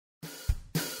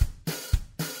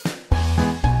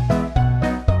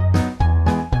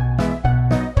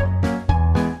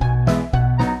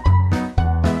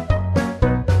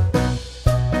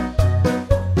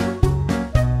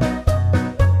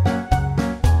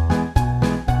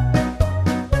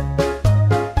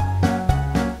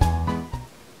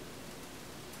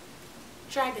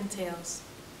Tales.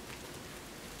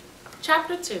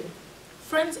 Chapter 2.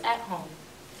 Friends at Home.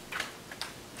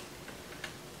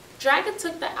 Dragon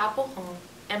took the apple home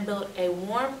and built a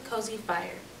warm, cozy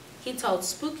fire. He told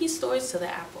spooky stories to the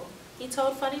apple. He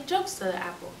told funny jokes to the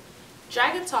apple.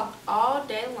 Dragon talked all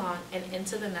day long and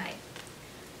into the night.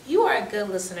 "You are a good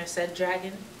listener," said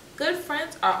Dragon. "Good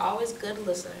friends are always good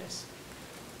listeners."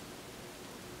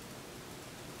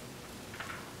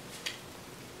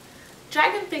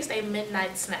 Dragon fixed a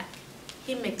midnight snack.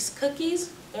 He mixed cookies,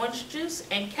 orange juice,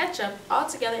 and ketchup all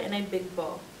together in a big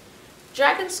bowl.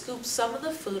 Dragon scooped some of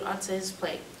the food onto his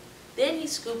plate. Then he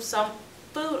scooped some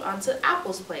food onto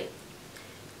Apple's plate.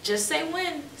 "Just say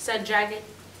when," said Dragon.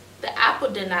 The apple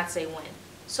did not say when,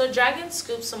 so Dragon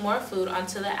scooped some more food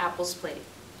onto the apple's plate.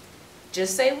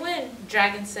 "Just say when,"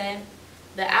 Dragon said.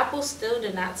 The apple still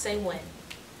did not say when.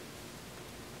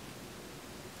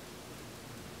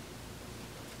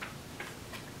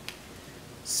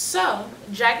 So,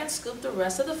 Dragon scooped the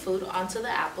rest of the food onto the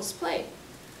apple's plate.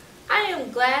 "I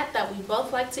am glad that we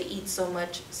both like to eat so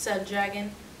much," said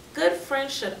Dragon. "Good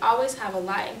friends should always have a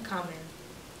lot in common."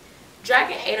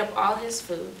 Dragon ate up all his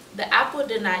food. The apple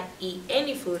did not eat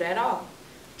any food at all.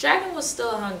 Dragon was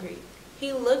still hungry.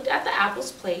 He looked at the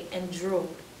apple's plate and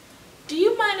drooled. "Do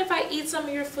you mind if I eat some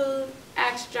of your food?"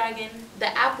 asked Dragon.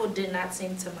 The apple did not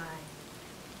seem to mind.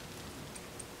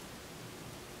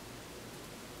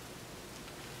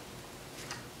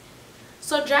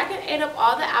 So Dragon ate up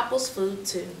all the apple's food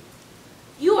too.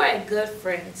 "You are a good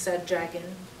friend," said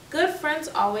Dragon. "Good friends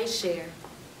always share."